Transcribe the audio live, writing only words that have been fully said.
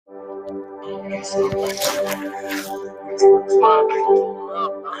C'est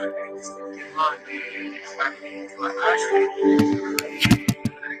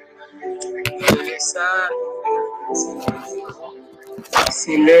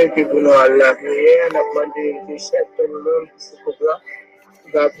l'heure que nous allons la prière, on a demandé que chaque monde qui se trouve là,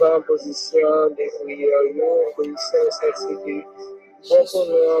 va en position de prière, en position de s'accéder. Bon pour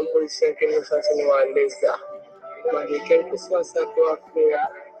nous, en position que nous sentons à l'aise là. Malgré quel que soit ça qu'on va faire,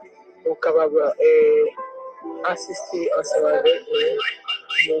 on est capable d'assister ensemble avec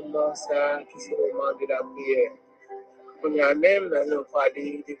nous, moment ça qui c'est le moment de la prière. On y a même nous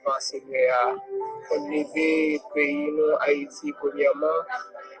parler devant Seigneur. On lever le pays, nous, Haïti, premièrement.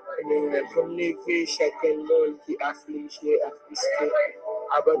 Pour lever chacun monde qui est affligé, attristé,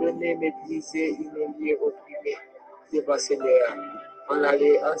 abandonné, méprisé, humilié, opprimé devant Seigneur. On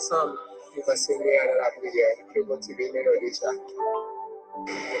allait ensemble devant Seigneur dans la prière. Que bon Dieu bénisse déjà.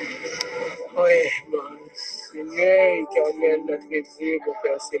 Oui, bon, Seigneur, éternel, notre Dieu, mon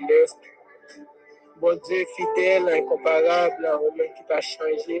Père céleste, bon Dieu fidèle, incomparable, un homme qui va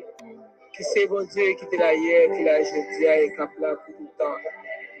changer, qui c'est bon Dieu qui était là hier, qui est là aujourd'hui et qui est là pour tout le temps.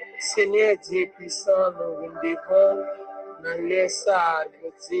 Seigneur Dieu puissant, nous venons devant, nous laissons,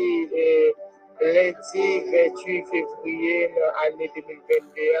 nous dire, lundi 28 février, dans l'année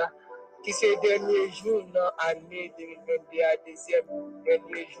 2021, qui c'est le dernier jour dans l'année 2021, deuxième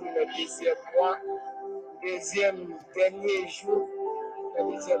dernier jour, le deuxième mois, deuxième dernier jour, le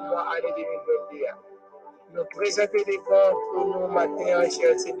deuxième mois, année 2021. Nous présentons devant pour nous matin,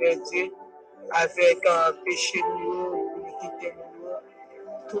 cher Seigneur Dieu, avec un péché nouveau, iniquité nouveau,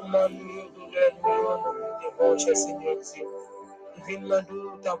 tout le monde nous, douleur nous devons, cher Seigneur Dieu. Nous venons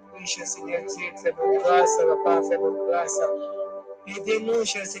nous t'en prier, cher Seigneur Dieu, fais-nous grâce, ça va pas faire nos grâce. Aidez-nous,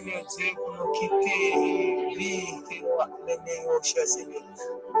 cher Seigneur Dieu, pour nous quitter et vivre que nous menons, cher Seigneur.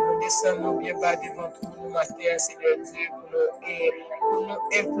 Nous descendons bien bas devant tout nous matin, Seigneur Dieu, pour nous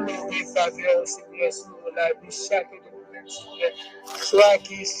implorer faveur, Seigneur, sur la vie chaque de nous, Seigneur. Soit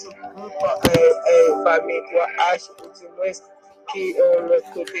qui se groupe famille 3H, ou du moins qui ont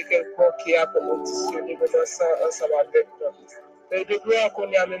l'autre côté quelqu'un qui a pour auditionner ensemble avec nous. De gloire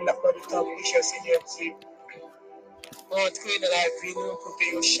qu'on a même la part du temps, cher Seigneur Dieu. Entrer dans la vie, nous, pour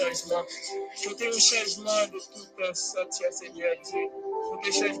payer un changement. Pour payer un changement de toute sorte, cher Seigneur Dieu. Pour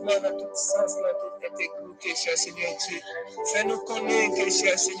payer un changement dans tout sens, dans toute intégrité, cher Seigneur Dieu. Fais-nous connaître que,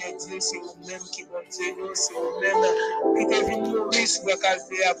 cher Seigneur Dieu, c'est vous-même qui bon Dieu, nous, c'est vous-même qui te venu mourir sur le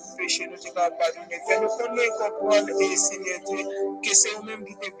calvaire pour pécher, nous, tu vas pardonner. Fais-nous connaître, comprendre, et Seigneur Dieu, que c'est vous-même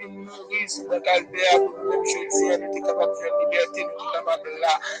qui te venu mourir sur le calvaire pour nous-mêmes, je dis, nous, tu es capable de faire liberté, nous, tu es capable de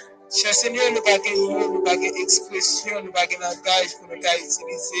là. Cher Seigneur, nous n'avons pas de mots, nous n'avons pas d'expression, nous n'avons pas de langage pour nous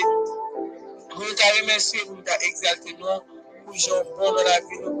utiliser. Nous te remercions pour nous exalter, nous, pour gens bons dans la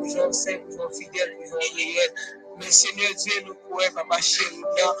vie, nous, pour gens saints, pour gens fidèles, pour gens réels. Mais Seigneur Dieu, nous pourrons pas marcher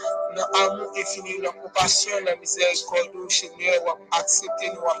dans l'amour infini, dans la compassion, dans la miséricorde, Seigneur, nous accepter,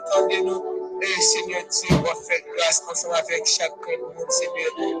 nous attendre, nous. Et Seigneur Dieu, on va faire grâce ensemble avec chacun de nous,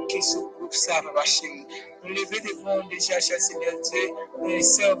 Seigneur, qui se groupe ça, ma chérie. Nous lever devant déjà, cher Seigneur Dieu,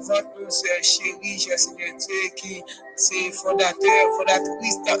 servante, nous, sœur chérie, cher Seigneur Dieu, qui c'est fondatrice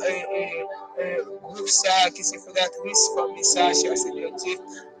groupe ça, qui c'est fondatrice famille ça, cher Seigneur Dieu.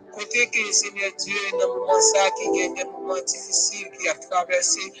 Côté que Seigneur Dieu, dans le moment ça, qui y a des moments difficiles, qui a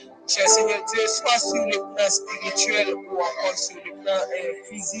traversé, cher Seigneur Dieu, soit sur le plan spirituel ou encore sur le plan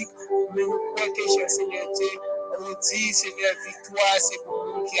physique, mais nous croyons que, cher Seigneur Dieu, on dit, Seigneur, victoire, c'est pour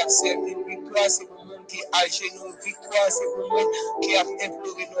nous qui a servi, victoire, c'est pour nous qui a genoux, victoire, c'est pour nous qui a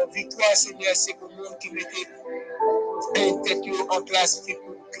imploré nos victoires, Seigneur, c'est pour nous qui mettez un tête en place qui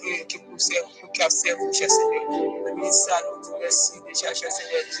pour servir, cher Seigneur. Mais ça, nous te remercie déjà, cher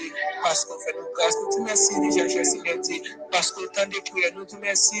Seigneur Dieu, parce qu'on fait nos grâces. Nous te remercie déjà, cher Seigneur Dieu, parce qu'on tend des prières. Nous te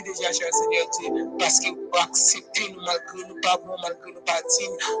remercie déjà, cher Seigneur Dieu, parce que vous acceptez nous malgré nous pas bons, malgré nous pas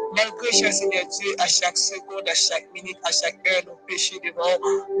dignes, malgré, cher Seigneur Dieu, à chaque seconde, à chaque minute, à chaque heure, nous péchons devant,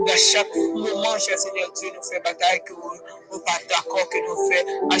 à chaque moment, cher Seigneur Dieu, nous faisons bataille que nous pas d'accord que nous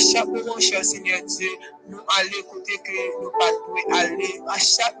faisons. À chaque moment, cher Seigneur Dieu, nous allons côté que nous pas pouvons aller. À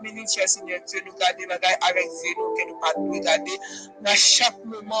chaque minute, cher Seigneur Dieu, nous gardons bagaille avec zéro que nous pas pouvons garder. À chaque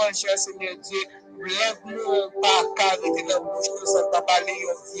moment, cher Seigneur Dieu, lève-nous pas carrément dans la bouche, nous sans pas parler,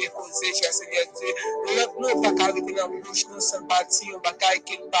 on vient causer, cher Seigneur Dieu. Lève-nous pas carrément dans la bouche, nous sans partir, on bagaille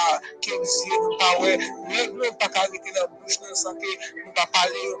qui nous pas ouais. Lève-nous pas carrément dans la bouche, nous sans que nous pas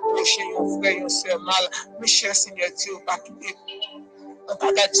parler, on prochain, on frère, on sœur mal. Mais cher Seigneur Dieu, pas quitter. On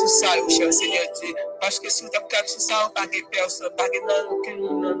pas garder tout ça, cher Seigneur Dieu. Parce que si on garde tout ça, on pas de personne, pas de aucun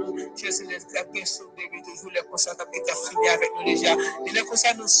monde, cher Seigneur Dieu, qui a sauvé toujours les constats qui ont fini avec nous déjà. Et les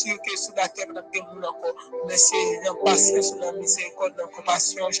constats nous sûrs que sur la terre, nous avons des monde encore. Mais c'est la patience, la miséricorde, la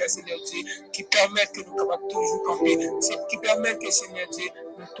compassion, cher Seigneur Dieu, qui permet que nous puissions toujours camper. C'est qui permet que Seigneur Dieu,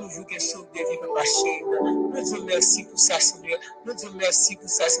 nous toujours que sauver des vies de machine. Nous disons merci pour ça, Seigneur. Nous disons merci pour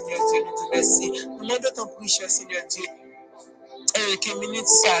ça, Seigneur Dieu. Nous disons merci. Nous demandons ton prix, cher Seigneur Dieu. Que minute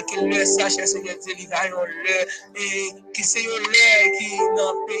ça, que l'heure ça, cher Seigneur Dieu, il va y avoir l'heure, et que c'est l'heure qui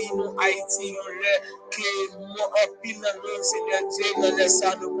dans le pays, nous, Haïti, l'heure que nous, en pile dans nous, Seigneur Dieu, dans l'heure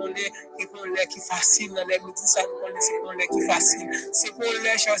ça, nous connaissons, et pour l'heure qui est facile, dans l'heure midi ça, nous connaissons, c'est pour l'heure qui est facile. C'est pour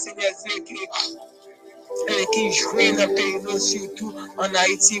l'heure, cher Seigneur Dieu, qui joue dans le pays, nous, surtout en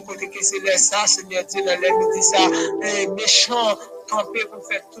Haïti, côté que c'est l'heure ça, Seigneur Dieu, dans l'heure midi ça, méchant. Camper pour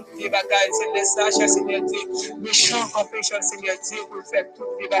faire toutes les bagailles, c'est le ça, cher Seigneur Dieu. Méchant camper, cher Seigneur Dieu, pour faire toutes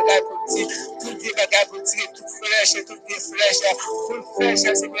les bagailles, pour tirer toutes les bagailles, pour tirer toutes flèches, pour le faire,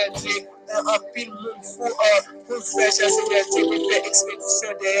 cher Seigneur Dieu. En pile monde faut pour le faire, cher Seigneur Dieu, pour faire expédition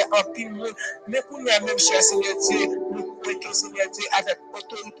derrière, en pile monde. Mais pour nous même, cher Seigneur Dieu, nous croyons, Seigneur Dieu, avec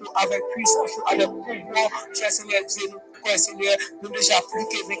autorité, avec puissance, avec pouvoir, cher Seigneur Dieu, nous croyons, Seigneur, nous déjà plus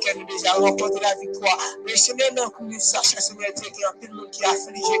que vainqueurs, nous déjà remporté la victoire. Mais Seigneur, nous ça, cher Seigneur Dieu, il y a un peu de monde qui est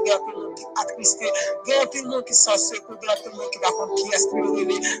affligé, il y a un peu de monde qui est attristé, il y a un peu de monde qui s'en secoue, il y a un peu de monde qui va contre qui est pour le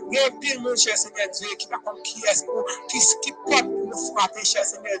relais, il y a un peu de monde, cher Seigneur Dieu, qui va contre qui est pour, qui porte pour nous frapper, cher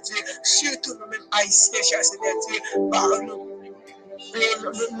Seigneur Dieu, surtout nous-mêmes haïtiens, cher Seigneur Dieu, par nous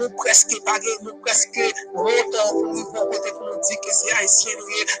presque longtemps pour nous côté pour nous dire que c'est haïtien,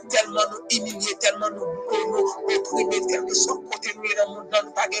 nous tellement nous humiliés, tellement nous opprimés, quel que soit côté nous dans le monde,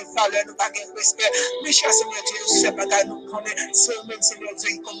 nous pas de valeur, nous pas de respect. Mais cher Seigneur Dieu, c'est pas nous connaître, c'est au même Seigneur Dieu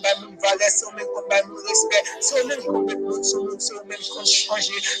qui combat nous valeur, c'est au même combat nous respect, c'est au même combat nous, c'est au même qu'on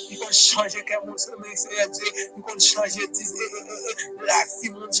changer, ils vont changer que mon Seigneur Dieu, ils vont changer la vie,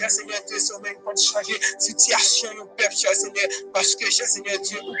 mon cher Seigneur Dieu, c'est au même qu'on changer situation, au peuple, cher Seigneur, parce que cher Seigneur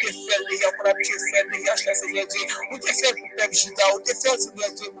Dieu, où te fait meilleur pour la vie, faire meilleur, cher Seigneur Dieu, où te fait pour le peuple Juda, où te fait,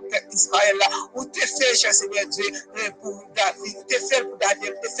 Seigneur Dieu, pour le peuple Israël, où te fait, cher Seigneur Dieu, pour David, où te fait pour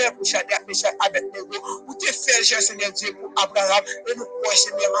Daniel, où te fait pour Shadrach, Meshach, Abednego, où te fait, cher Seigneur Dieu, pour Abraham, et nous croyons,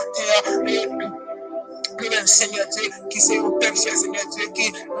 Seigneur, matin, nous-mêmes, Seigneur Dieu, qui c'est au peuple, cher Seigneur Dieu,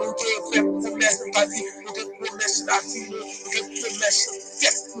 qui nous fait promesse de ta vie, nous te promesse la vie, nous te promesse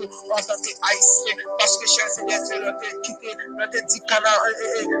test nous en tant qu'Haïtien, parce que, cher Seigneur Dieu, nous te quitté, nous te dit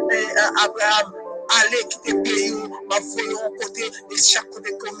Abraham, allez quitter le pays, ma voyons côté, et chaque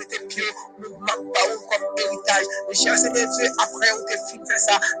côté qu'on mette pied, nous manque pas comme héritage. Et cher Seigneur Dieu, après, on te filme faire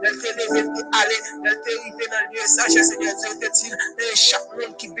ça, elle te lever, aller, elle te river dans le lieu, ça, cher Seigneur Dieu, te dit, chaque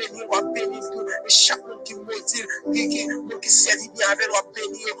monde qui bénit, on va bénir tout, et chaque monde qui maudit, qui servit bien avec, on va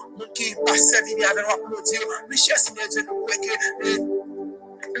bénir, monde qui pas servi bien avec, on va maudire. Mais cher Seigneur Dieu, nous croyons que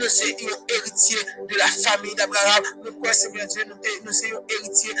nous sommes héritiers de la famille d'Abraham. Nous croyons, Seigneur Dieu, nous sommes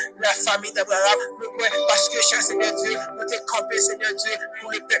héritiers de la famille d'Abraham. Nous croyons parce que, cher Seigneur Dieu, nous sommes campés, Seigneur Dieu,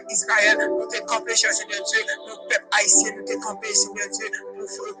 pour le peuple Israël. Nous sommes campés, cher Seigneur Dieu, pour le peuple haïtien. Nous sommes campés, Seigneur Dieu, pour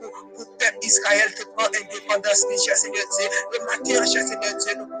le peuple Israël qui prend indépendance, cher Seigneur Dieu. Le matin, cher Seigneur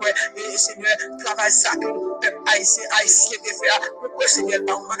Dieu, nous croyons, et Seigneur, travail ça que le peuple haïtien de faire. Nous croyons, Seigneur,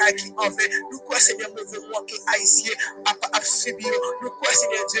 par un qui en fait. Nous croyons, Seigneur, mauvais moi qui haïtien a subi. Nous croyons,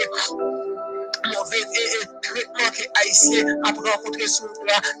 Seigneur Dieu, mauvais traitement que haïtien après rencontrer sur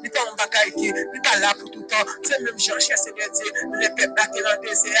là, il n'est pas un bagaille qui n'est pas là pour tout le temps. C'est même Jean, cher Seigneur Dieu, les peuples là qui dans le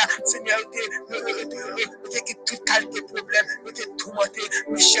désert, Seigneur, qui tout qualité de problème, qui tourmenté,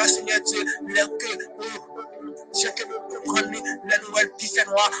 mais cher Seigneur Dieu, que nous comprenons la nouvelle piffe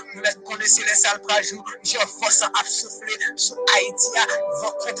noire, nous connaissons les salles par jour, j'ai force à souffler sur Haïti,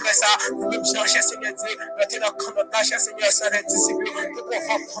 va contre ça, même Jean, cher Seigneur Dieu, nous sommes dans le combat, cher Seigneur, sans les disciples, nous pouvons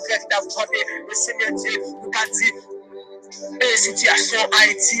rencontrer qui t'a fondé, le Seigneur Dieu, nous a dit, situation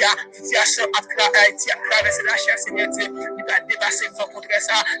Haïti, situation Haïti a traversé la chair, Seigneur Dieu, il a dépassé contre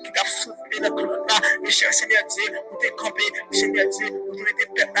ça, qui a soufflé dans le monde là, le cher Seigneur Dieu, vous t'es campé, Seigneur Dieu, vous mettez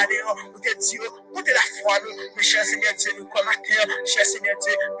peuple à dehors, vous t'es dit, vous t'es la foi, nous, le cher Seigneur Dieu, nous comme acteurs, cher Seigneur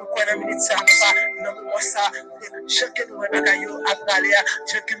Dieu, nous connaissons minute ça, nous voyons ça, chacun nous voit bagaillot à parler,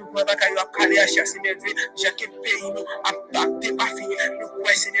 chacun nous voit bagaillot à parler, cher Seigneur Dieu, chacun pays nous a pas fini, nous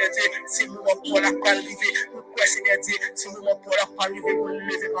croyons, Seigneur Dieu, c'est le moment pour la croix arriver, nous croyons, Seigneur Dieu, c'est le moment pour la croix arriver, pour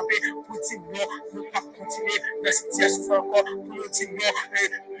lever camper, pour dire non, nous ne pas continuer dans cette situation encore, pour nous dire non,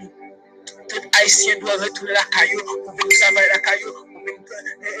 tout haïtien doit retourner la caillou, pour venir travailler la caillou,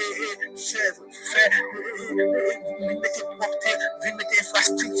 mettez porter, vous mettez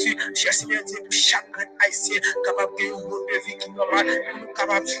infrastructure, cher Seigneur Dieu, pour chaque haïtien capable de gagner un mode de vie qui est normal, pour nous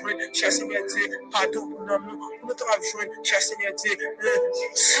capables de jouer, cher Seigneur Dieu, pardon pour nous, pour nous capables de jouer, cher Seigneur Dieu,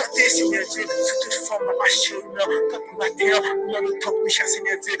 santé, Seigneur Dieu, sous toute forme, papa chéri, quand pour la terre, dans le temps, cher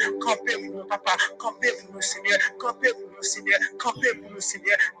Seigneur Dieu, campez pour nous, papa, campez pour nous, Seigneur, campez pour nous, Seigneur, campez pour nous,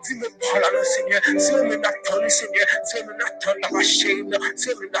 Seigneur, dis-moi parole à nous, Seigneur, si on m'attend, Seigneur, si on m'attend, papa chéri, si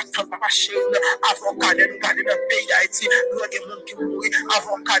on m'attend, papa chéri, avant qu'à nous garder dans le pays d'Haïti, nous avons des gens qui mourent,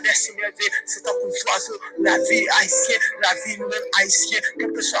 avant qu'à des Seigneur Dieu, c'est un coup de oiseau, la vie haïtienne, la vie nous-mêmes haïtienne,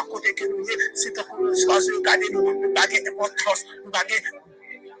 quel que soit côté que nous sommes, c'est un coup de oiseau, regardez nous, nous n'avons pas d'importance, nous n'avons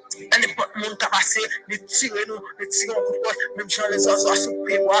n'importe monde qui a passé, nous tirons en coup de poche, même gens les oiseaux sous le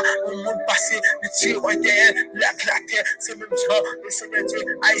prébois, le monde passé, nous tirons en terre, la terre, c'est même genre, le Seigneur Dieu,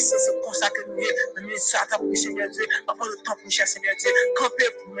 haïtien, c'est comme ça que nous sommes, mais ça t'a pris, Seigneur Dieu, avant le temps pour cher Seigneur Dieu, campez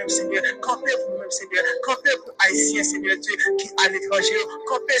pour nous-mêmes, Seigneur, campez pour nous-mêmes, Seigneur, campez pour haïtien, Seigneur Dieu, qui à l'étranger,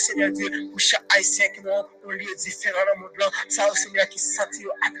 campez, Seigneur Dieu, pour chaque haïtien qui ont un lieu différent dans le monde là, ça au Seigneur qui se sentit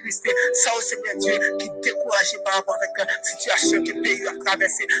attristé, ça au Seigneur Dieu, qui découragé par rapport avec la situation que le pays a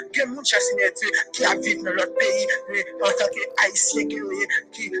traversé. Il y a mon cher Seigneur Dieu qui habite dans notre pays, en tant qu'haïtien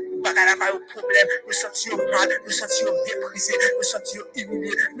qui bagarre pas au problème, nous sentions mal, nous sentions déprisés, nous sentions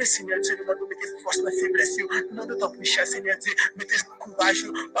humiliés. Mais Seigneur Dieu, nous demandons de mettre force dans la faiblesse, nous demandons de ton cher Seigneur Dieu, mettez courage,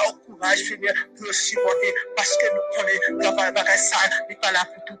 pas au courage, Seigneur, pour supporter, parce que nous connaissons, la bagarre ça, n'est pas là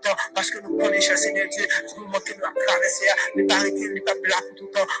pour tout le temps, parce que nous connaissons, cher Seigneur Dieu, nous moment que nous avons traversé, n'est pas arrêté, n'est pas là pour tout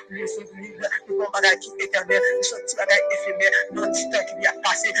le temps, nous sommes bagaille qui est éternel, nous sommes petits bagaille éphémère, dans le temps qui vient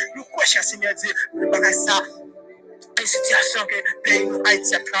passer, nous croyons, cher Seigneur Dieu, nous bagaille ça. Une situation que le pays nous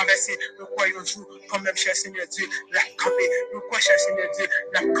Haïti a traversé, nous croyons jour, quand même, cher Seigneur Dieu, la camper, nous croyons, cher Seigneur Dieu,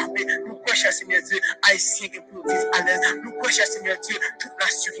 la camper, nous croyons, cher Seigneur Dieu, Haïtien qui pour vivre à l'aise, nous croyons, cher Seigneur Dieu, toute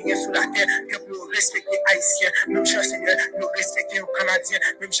nation qui est sur la terre, que pour respecter Haïtiens, même cher Seigneur, nous respecter les Canadiens,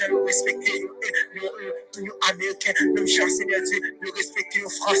 même cher nous respecter les Américains, même cher Seigneur Dieu, nous respecter les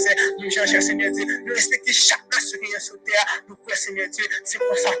Français, même cher Seigneur Dieu, nous respecter chaque nation qui est sur la terre, nous croyons, Seigneur Dieu, c'est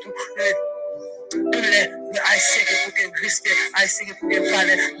pour ça tout. Les Haïtiens qui pour respect, Haïtiens qui pour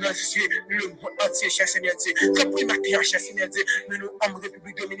parler, notre Dieu, le monde entier, cher Seigneur Dieu. Comme pour matin, cher Seigneur Dieu, nous nous en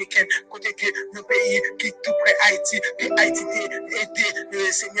République dominicaine, côté que nos pays qui est tout près Haïti, et Haïti a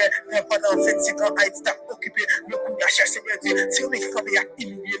été, Seigneur, pendant 25 ans, Haïti a occupé le coup de cher Seigneur Dieu. C'est eux qui campent à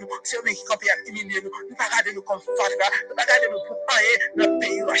humilier nous, c'est eux qui campent à humilier nous. Nous ne pas regarder nous comme fatra, nous ne pas regarder nous pour rien, notre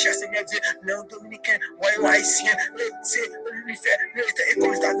pays, cher Seigneur Dieu, les dominicains, les Haïtiens, c'est lui faire,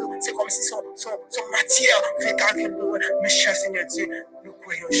 c'est comme si son matière fait calcul pour mais cher Seigneur Dieu, nous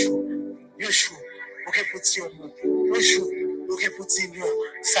croyons un jour, pour que pour dire un jour, pour que pour dire non,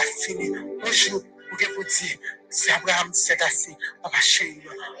 ça finit, un jour, pour que pour dire, c'est Abraham, c'est assez, papa chéri,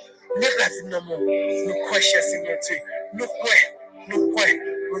 nous gravons nous croyons, cher Seigneur Dieu, nous croyons,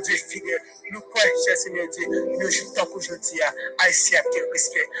 mon Dieu fidèle, nous croyons, cher Seigneur Dieu, nous jouons tant qu'aujourd'hui, Haïtien a quel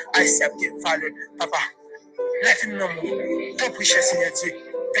respect, Haïtien a quelle valeur, papa, lève-nous, tant pis, cher Seigneur Dieu,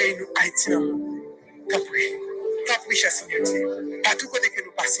 pays-nous Haïti, tant pis, cher Seigneur Dieu, à tout côté que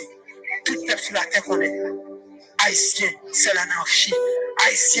nous passons, tout peuple sur la terre qu'on est, Haïtien, c'est l'anarchie,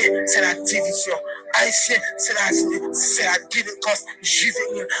 Haïtien, c'est la division, Haïtien, c'est la délinquance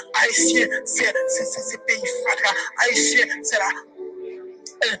juvénile, Haïtien, c'est pays fatra, Haïtien, c'est la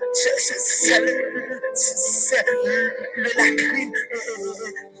crime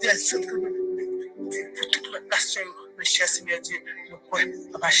des autres pour toute notre nation, mes chers Seigneur Dieu, nous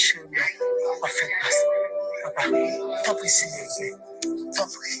croyons, papa chéri, on va faire grâce. Papa, t'en prie, Seigneur Dieu, t'en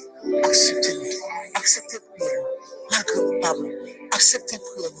prie, acceptez prière, malgré nous pas bon, acceptez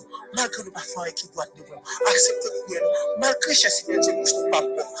prière, malgré nous pas faire qui doit nous bon, acceptez prière, malgré, cher Seigneur Dieu, nous ne pas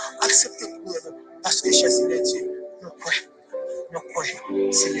bon, acceptez prière, parce que, cher Seigneur Dieu, nous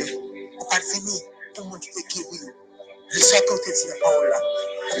croyons, Seigneur, on va venir pour le monde qui est guéri. Je sais que tu dis la parole là.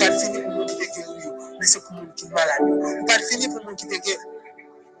 On va finir pour le monde qui est guéri, mais c'est pour le monde qui est malade. On va finir pour le monde qui est guéri.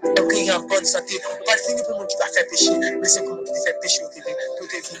 Donc, il y a une bonne santé. On va finir pour le monde qui va faire pécher, mais c'est pour le monde qui fait pécher. Tout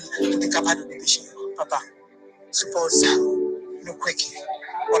est fini, tout est capable de pécher. Papa, suppose ça. Nous croyons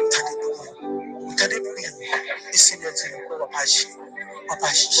qu'on va t'aider pour nous. Nous t'aider pour nous. Et Seigneur Dieu, nous ne va pas agir. On va pas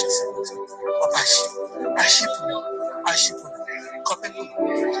agir, Seigneur Dieu. On va pas agir. Agir pour nous. Agir pour nous. Comme nous.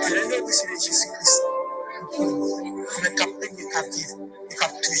 Que le nom de Jésus-Christ. Nous qu'à vivre et qu'à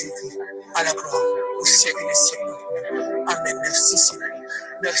toujours vivre à la gloire au siècle des siècles. Amen. Merci Seigneur.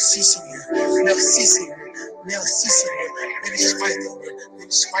 Merci Seigneur. Merci Seigneur. Merci Seigneur. Béni soit ton nom.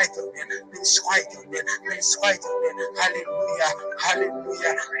 Béni soit ton nom. Béni soit ton nom. Béni soit ton nom. Alléluia.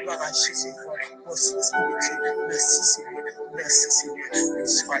 Alléluia. Gloire à Jésus. Merci Dieu. Merci Seigneur. Merci Seigneur. Béni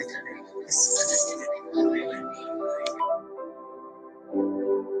soit ton nom. Merci Jésus.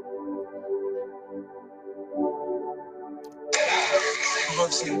 Bon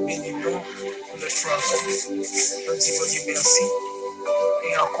Dieu, bénis-nous pour notre foi. On dit bon Dieu merci.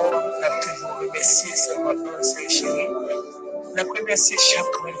 Et encore, on a toujours remercié ce matin, ce chéri. On a remercié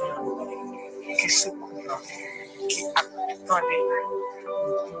chaque réunion qui secoue, qui attendait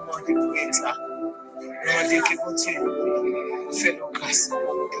le moment de prier ça. On dit que bon Dieu fait nos grâces, que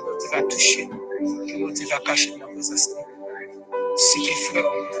bon Dieu va toucher nous, que bon Dieu va cacher nos présence. Ce qui fait,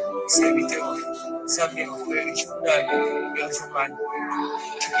 serviteurs, amis, frères, journal, et journal,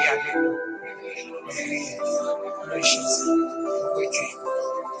 qui est avec nous. Le Jésus,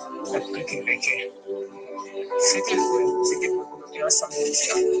 le prier avec c'était vrai, c'était pour nous ensemble.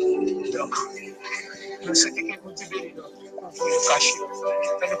 Donc, nous souhaitons que vous dites qu'on vous le cache.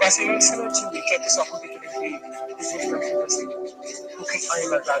 Parce que même si nous disons quel que soit côté de le pays, pour qu'il y ait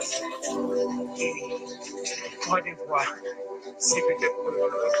la vie. Et pour aller voir, c'est peut-être pour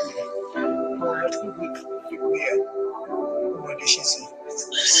notre rubrique de prière au nom de Jésus.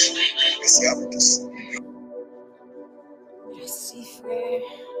 Merci à vous tous. Merci frère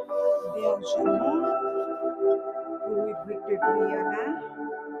Bergeron pour le rubrique de prière là.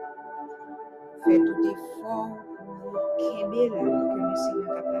 Fais tout effort pour qu'aimer que le Seigneur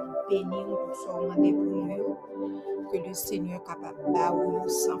est capable de bénir pour son rendez-vous, que le Seigneur est capable de bailler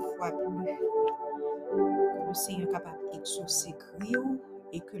 100 fois plus, que le Seigneur est capable d'exaucer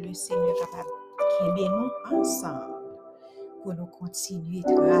et que le Seigneur est capable d'aimer nous ensemble pour nous continuer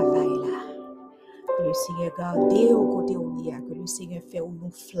le travail là. Que le Seigneur garde au côté où il y a, que le Seigneur fait un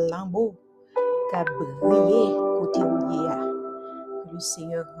flambeau qui a brillé côté où il y a, que le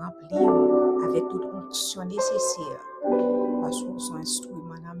Seigneur remplit avec toute onction nécessaire parce qu'on est un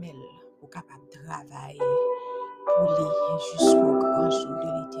instrument dans pour capable de travailler pour lui jusqu'au grand jour de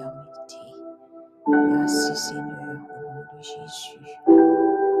l'éternité. Merci Seigneur au nom de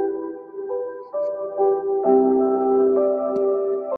Jésus.